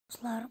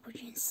Dostlar,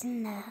 bugün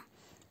sizinle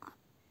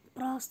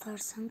Brawl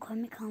Stars'ın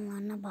komik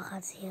anlarına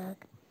bakacağız.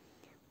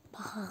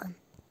 Bakalım.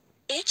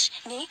 1、2、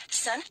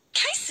3、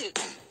開始。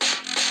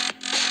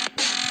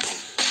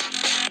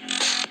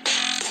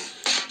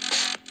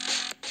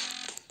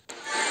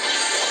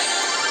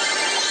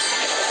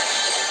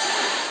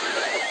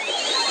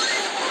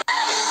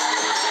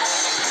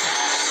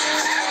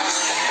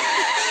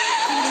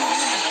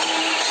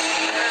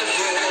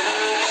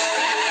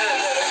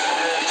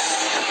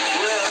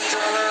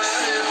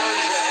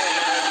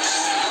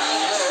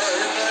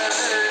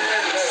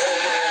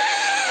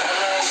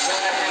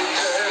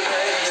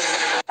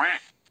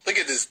Look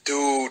at this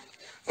dude.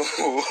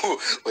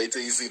 Wait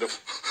till you see the.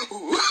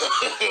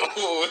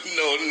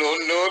 No, no,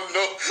 no,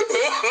 no.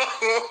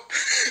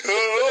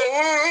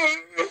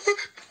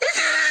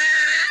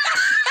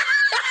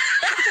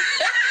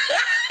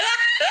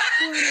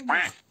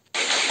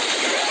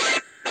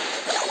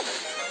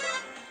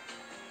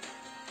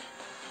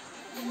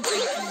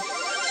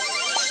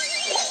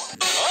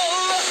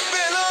 Allah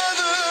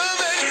belanı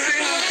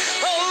versin.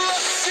 Allah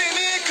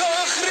seni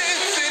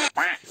kahretsin.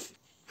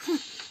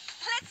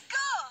 Let's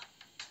go!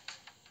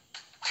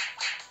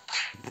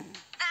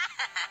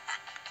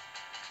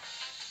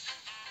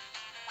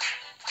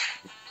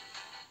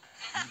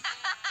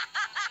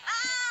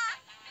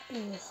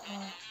 Oha,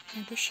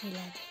 ne bir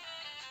şeylerdi.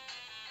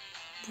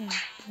 Bum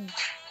bum.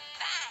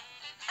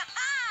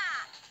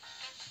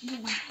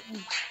 Bum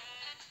bum.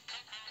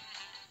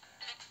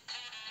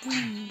 Bum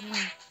bum.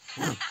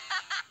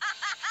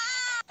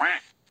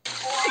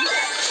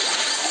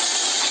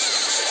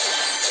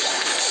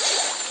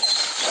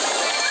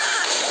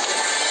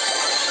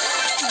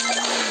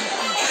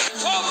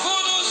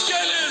 Topunuz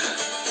gelin.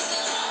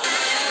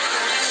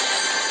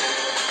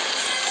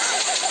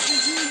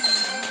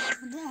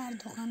 Burada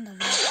Erdoğan da var.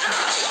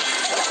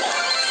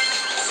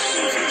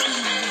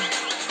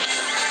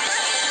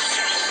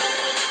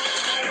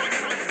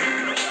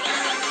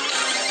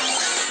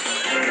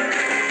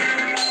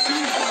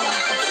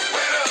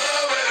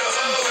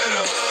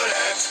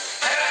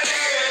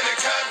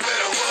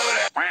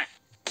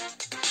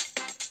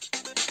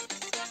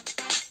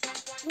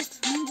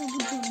 Bence bu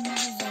durumun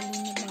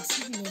özelliğine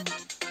bahsediyorum.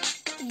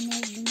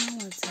 Enerjini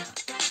alacak.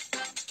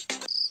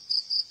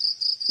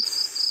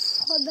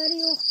 Haberi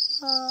yok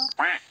da.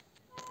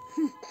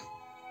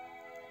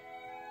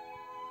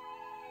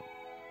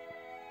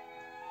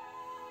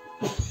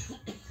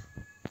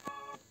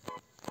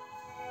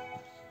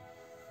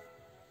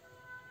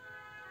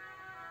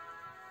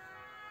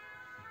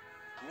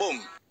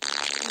 Boom.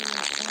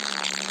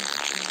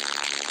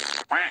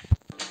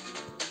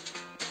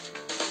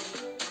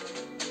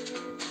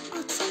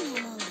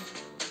 Atsana aldı.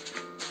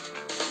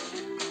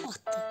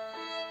 Attı.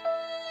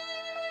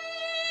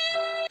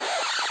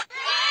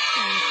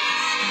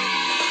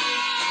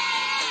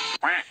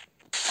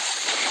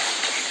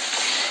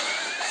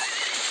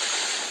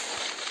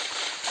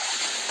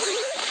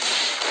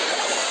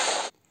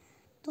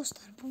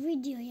 Dostlar, bu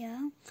videoya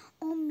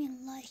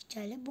 10.000 like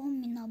gelip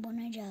 10.000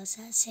 abone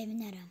gelse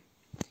sevinirim.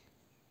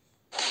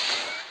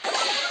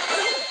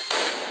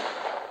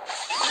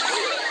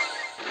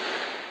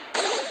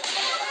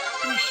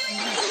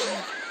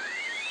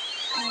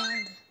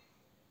 Aldı.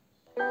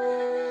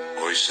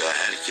 Oysa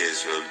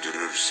herkes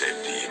öldürür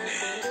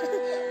sevdiğini.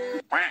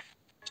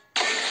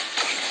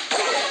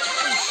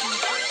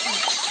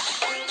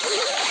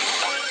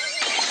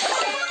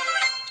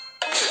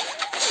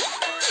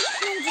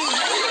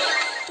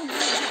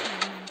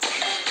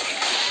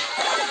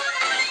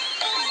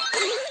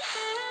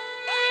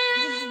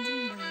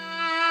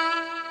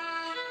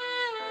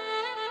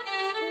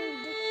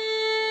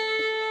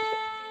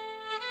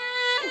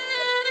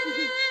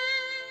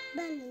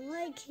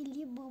 Like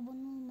eleyip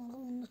abone olmayı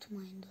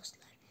unutmayın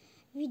dostlar.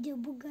 Video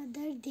bu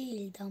kadar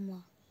değildi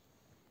ama.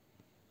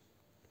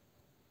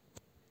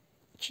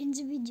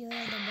 İkinci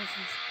videoya da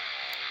bakın.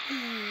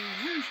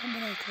 Hemşe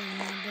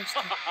bırakıyorum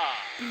dostlar.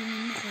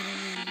 Beynimi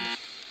koruyorum.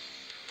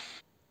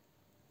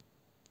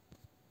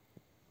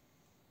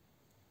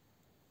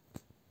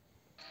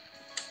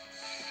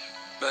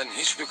 Ben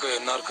hiçbir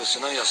kayanın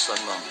arkasına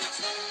yaslanmam.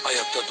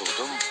 Ayakta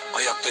doğdum,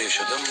 ayakta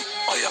yaşadım,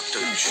 ayakta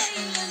öleceğim.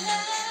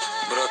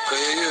 Bırak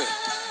kayayı,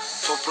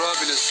 toprağa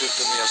bile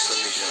sırtımı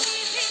yaslamayacağım.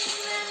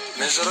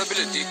 Mezara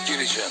bile dik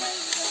gireceğim.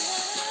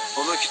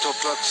 Ola ki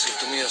toprak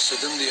sırtımı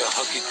yasladın diye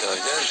hak iddia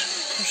eder,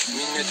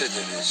 minnet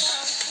ederiz.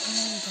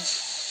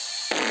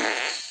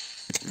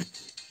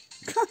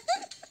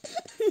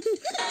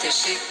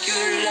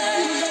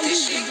 Teşekkürler,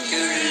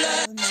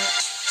 teşekkürler.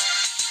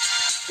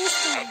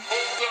 Dostlar,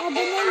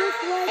 abone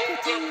olup like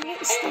atanlara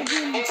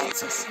istediğim için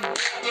sesim.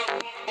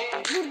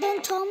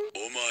 Buradan tam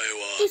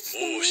 3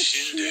 tane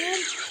kişiye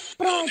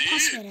Bravl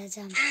pas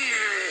vereceğim.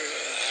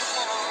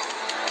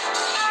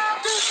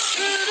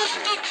 Ne güzel.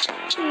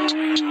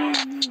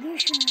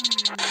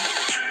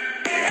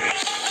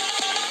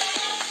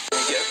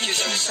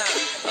 Gökyüzüm sen,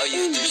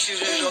 ayı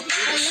düşürür o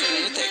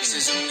gülüşünü tek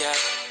sözüm gel.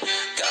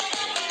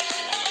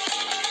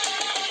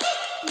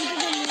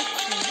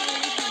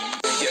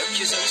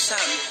 öküzüm sen.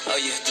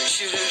 Ayıp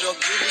düşürür o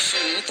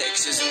gülüşün tek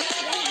sözüm.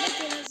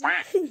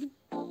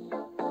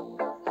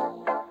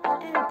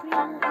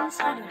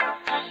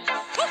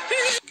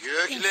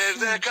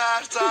 Göklerde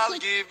kartal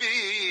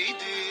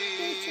gibiydi.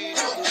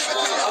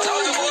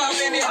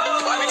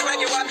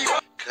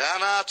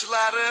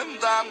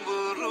 Kanatlarımdan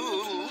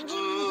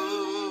vuruldu.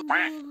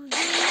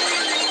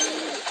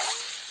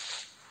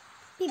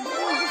 Bir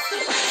boydusu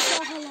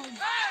şahalan.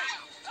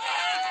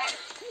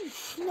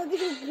 Ne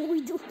bir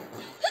boydu.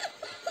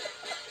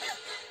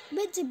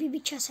 Bence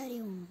bir keser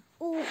ya onu.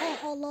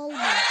 Oha halal mı?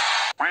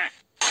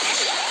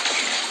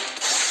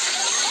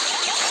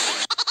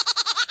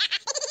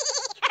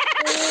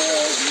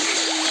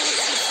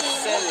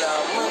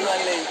 Selamun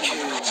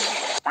aleyküm.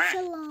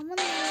 Selamun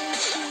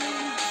aleyküm.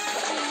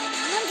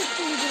 Ben de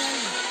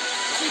koyacağım.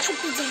 Sen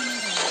çok güzel.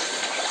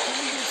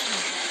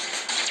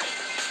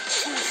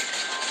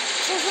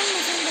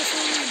 Kazanmasan da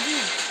sonra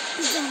değil.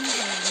 Güzel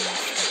oldu.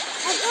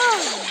 Hadi.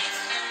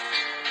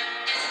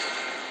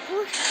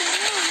 Hoş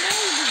tamam ne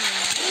oldu ya?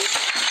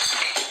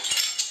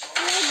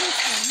 Kolay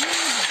geçme ne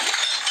oldu?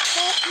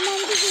 Ben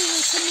de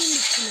yaşamam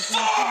bir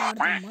telefonu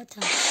karardım hata.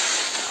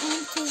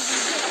 Kontrolde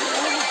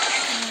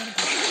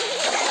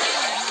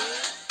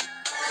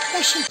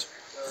Başım.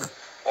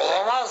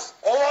 Olamaz,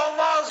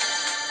 olamaz.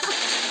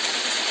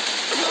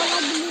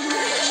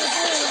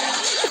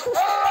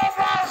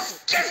 Olamaz,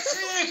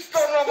 kesinlikle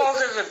olamaz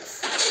dedim.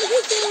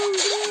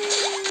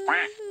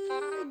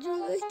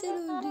 Cömertten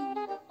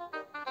öldüm.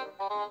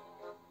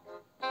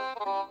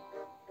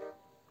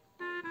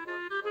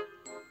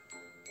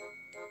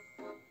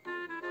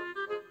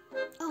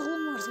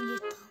 Aklım varsa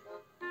git tamam.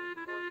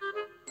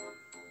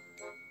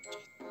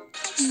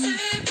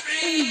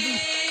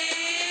 Öldüm.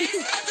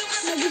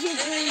 Ne bir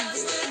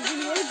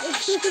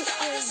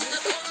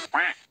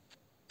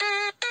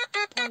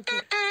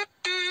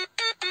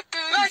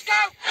şey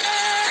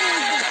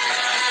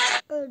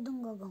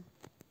öldüm gagam.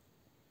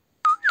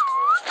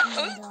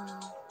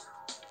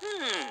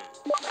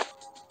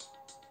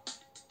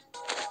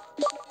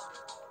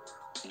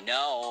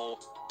 No.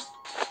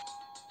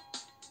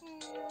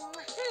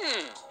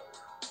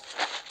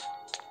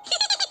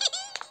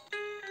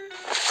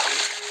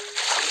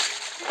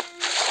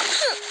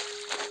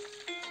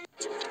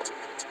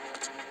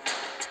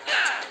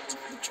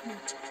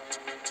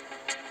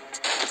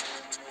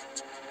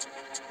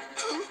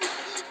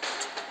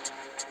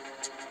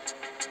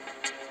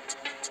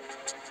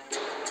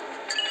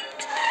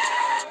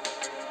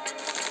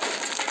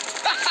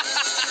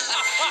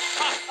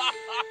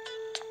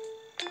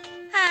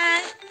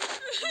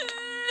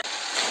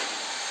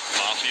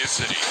 Mafia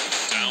City.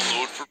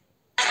 Download for.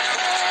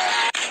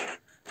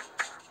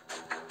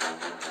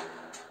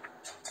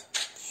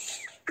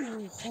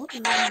 Oha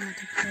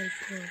ölmedi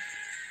Piper.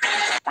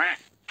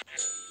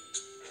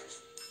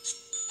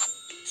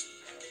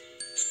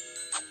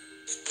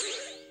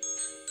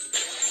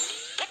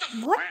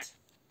 What?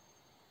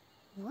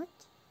 What?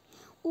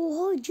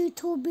 Oha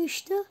GTA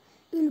 5'te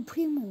El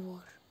Primo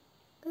var.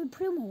 El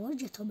Primo var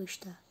GTA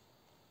 5'te.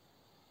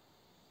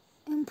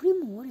 El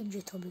Primo var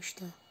GTA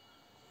 5'te.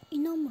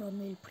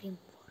 İnanmıram El Primo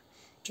var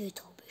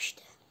GTA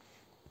 5'te.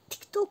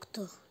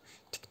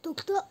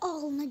 TikTok'ta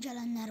ağlına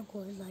gələnləri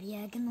qoyurlar.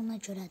 Yəqin ona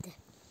görədir.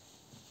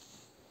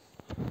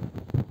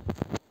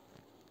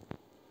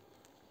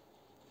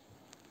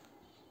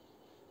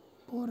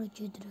 Ora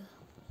gedir.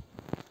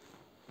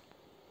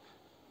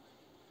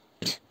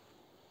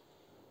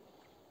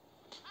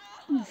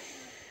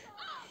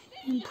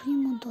 El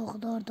Primo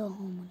dağlar da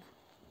hamını.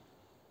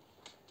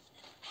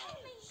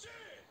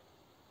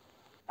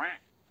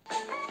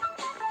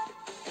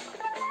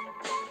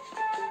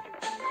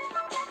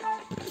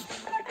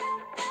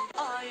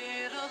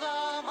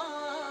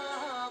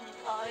 Ayrılamam,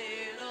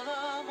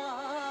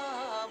 ayrılamam.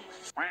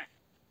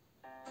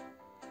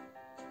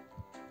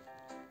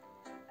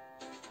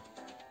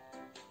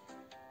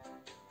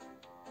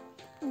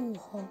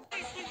 Oha.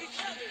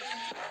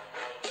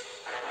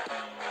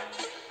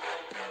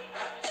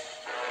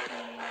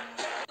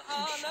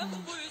 Alem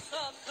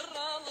buysa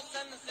kral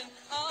sensin,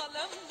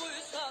 alem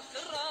buysa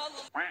kral.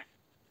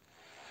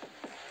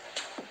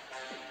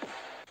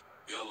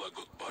 Yalla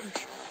goodbye.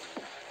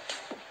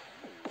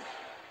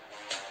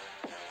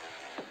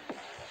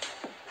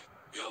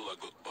 Yalla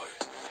goodbye.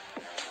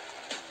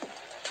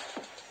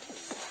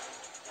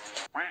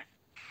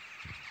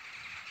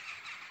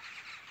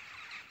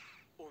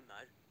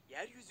 Onlar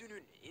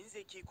yeryüzünün en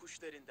zeki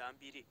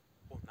kuşlarından biri.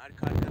 Onlar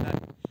kargalar.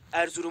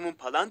 Erzurum'un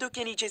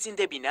Palandöken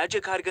ilçesinde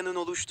binlerce karganın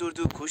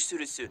oluşturduğu kuş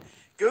sürüsü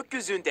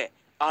gökyüzünde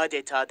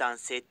adeta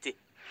dans etti.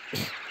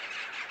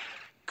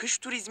 Kış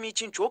turizmi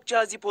için çok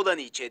cazip olan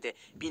ilçede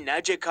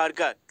binlerce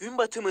karga gün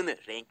batımını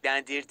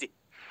renklendirdi.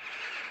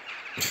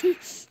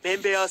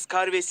 Bembeyaz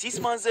kar ve sis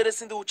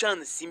manzarasında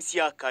uçan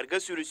simsiyah karga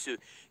sürüsü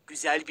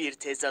güzel bir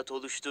tezat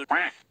oluşturdu.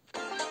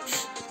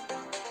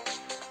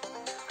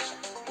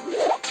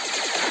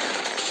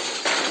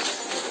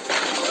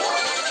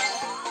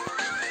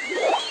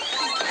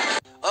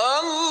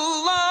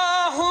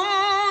 Allah'ım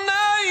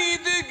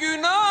neydi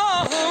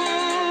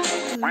günahım?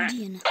 Öldü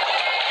yine.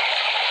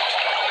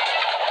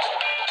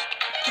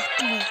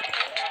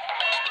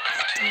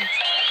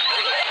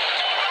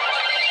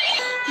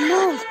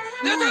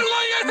 Yeter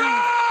lan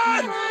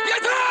yeter!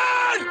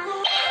 Yeter!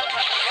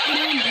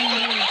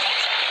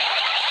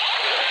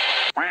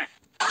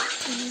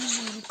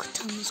 Televizyonu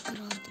kıtamız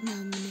kırardı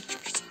memnun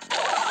çıkıştı.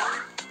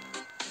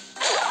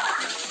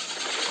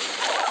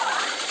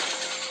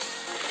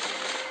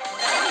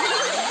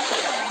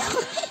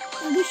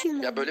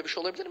 Ya böyle bir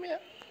şey olabilir mi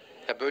ya?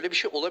 Ya böyle bir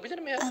şey olabilir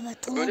mi ya? Evet,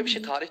 Böyle bir şey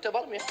olabilir. tarihte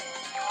var mı ya?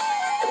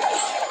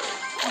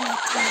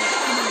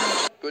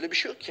 Böyle bir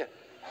şey yok ki.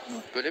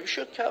 Böyle bir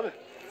şey yok ki abi.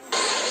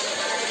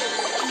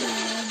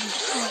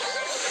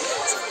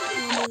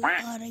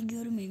 Öyle ara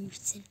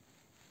görmemişsin.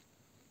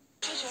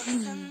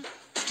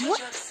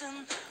 What?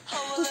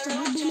 Dostlar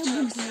bu böyle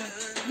bulgu.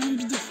 Ben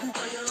bir defa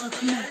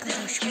takım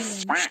arkadaşımı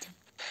yemiştim.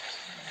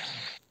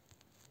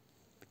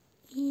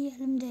 İyi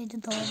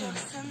elimdeydi daha var.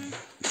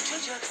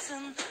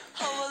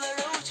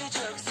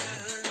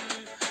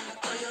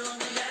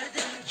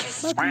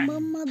 Bakın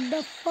bana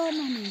da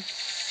famanın.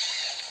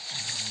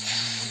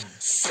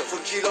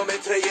 0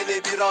 kilometre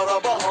yeni bir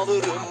araba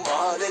alırım.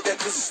 Mahallede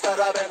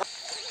kızlara ben...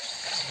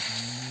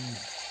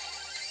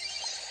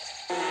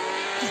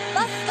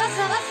 Bas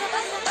gaza, bas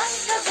gaza,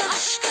 bas gaza,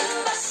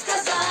 aşkım bas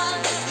gaza.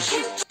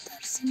 Kim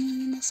Seni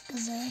yemez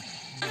kaza.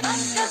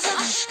 bas gaza,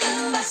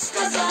 aşkım bas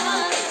gaza.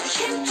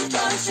 Kim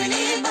tutar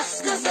seni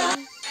bas gaza.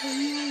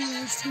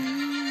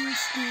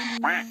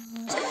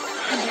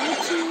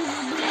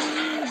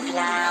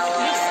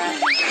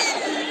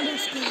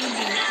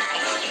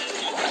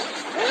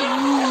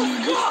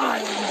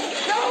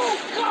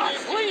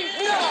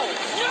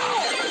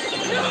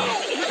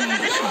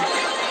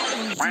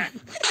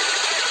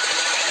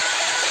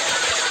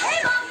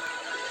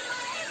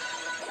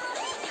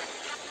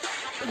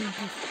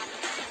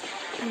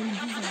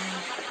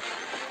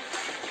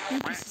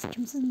 Siz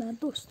kimsiniz? Ben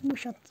dostumu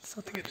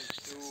satarım.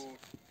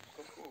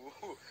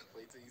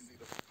 Wait till you see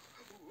the...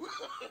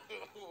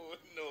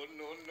 No,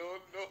 no, no,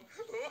 no.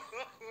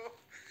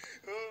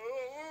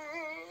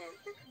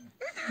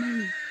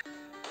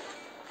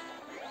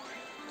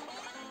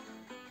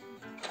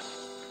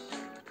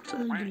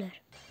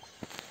 Öldüler.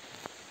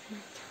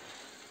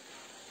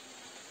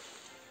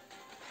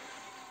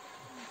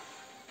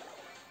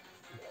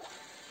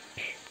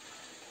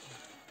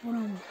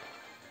 Vuramam.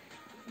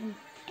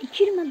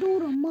 Dikirme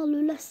doğru mal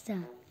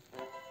ölersen.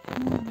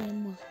 Ne diyeyim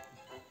mal.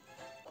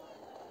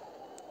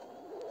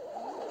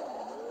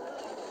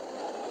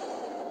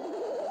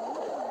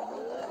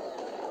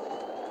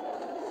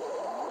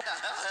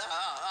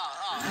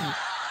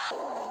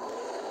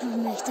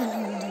 Ölmekten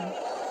öldüm.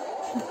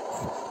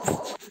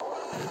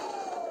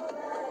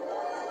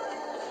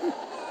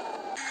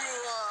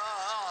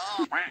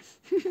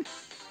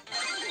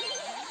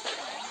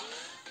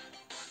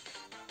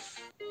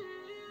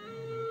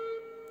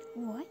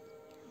 Vay.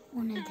 O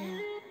ne de?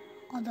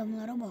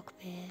 Adamlara bak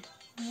be.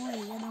 Vay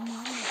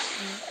adamlara bak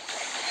be.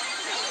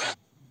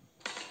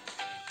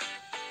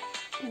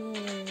 Oo.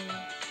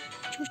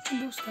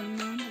 Çocuk dostlarım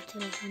benim de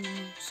telefonum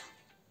olsa.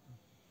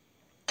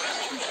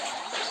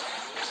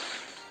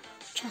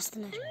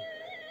 Kestiler.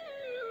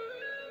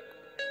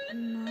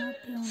 Ne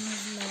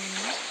yapıyorsunuz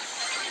lan?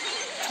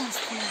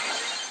 Kestiler.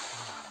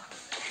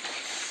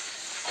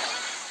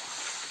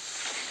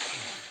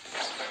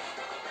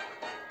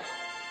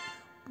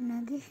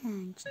 Ne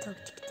genç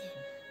taktikti.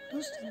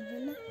 Dostlar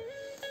böyle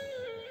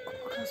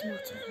kupa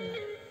kazmak çok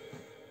kolay.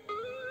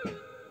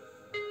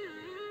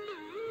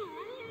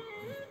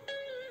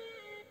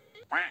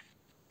 Oha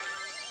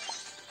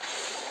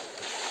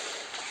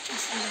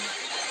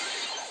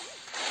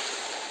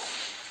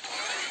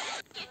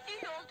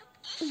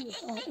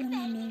o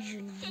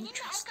enerjili bu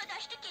kesti.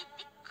 arkadaşlık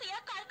ettik,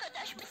 kıyak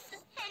arkadaşmışsın.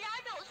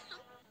 Helal olsun.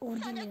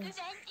 Orada Sana ne?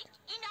 güvendik,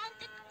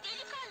 inandık,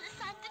 delikanlı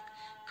sandık.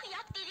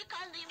 Kıyak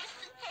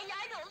delikanlıymışsın.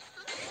 Helal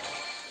olsun.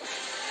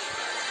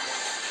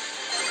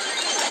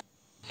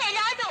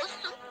 Helal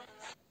olsun.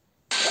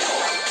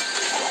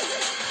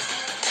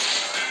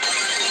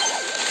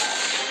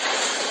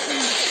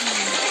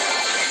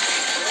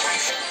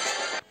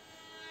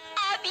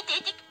 Abi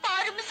dedik,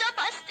 bağrımıza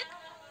bastık.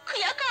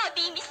 Kıyak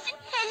abiymişsin,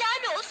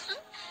 helal olsun.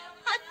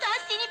 Hatta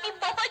seni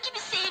bir baba gibi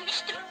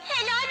sevmiştim,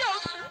 helal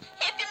olsun.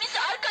 Hepimizi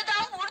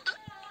arkadan vurdun,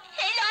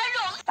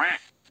 helal olsun.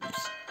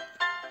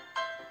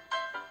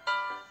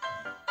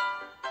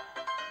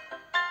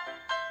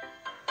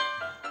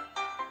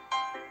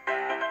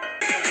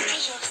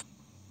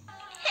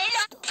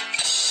 Helal.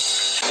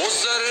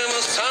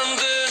 Bozlarımı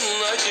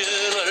sandın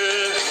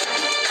acıları,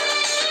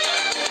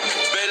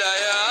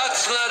 belaya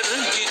atlar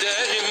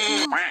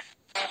giderim.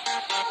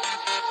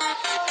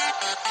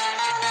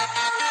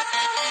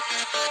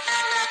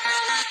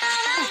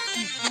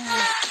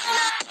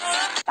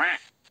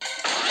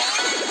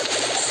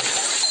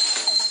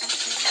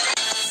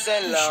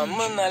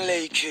 Selamın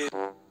aleyküm.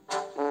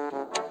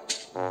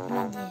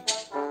 Hadi.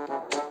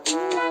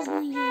 Benim ağzına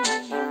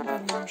yiyebileceğini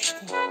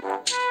denemişti.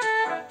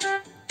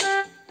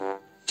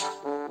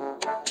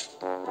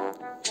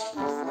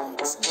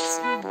 Like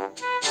satsana.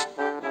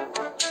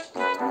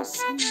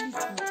 Atmazsan ulti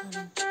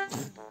atarım.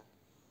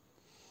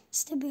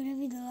 İşte böyle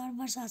videolar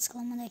varsa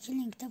açıklamadaki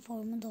linkte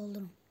formu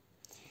doldurun.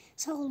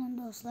 Sağ olun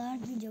dostlar,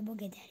 video bu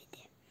qədər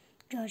idi.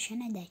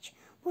 Görüşənədək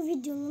bu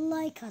videoya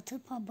like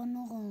atıp abone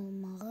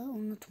olmağı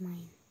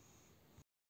unutmayın.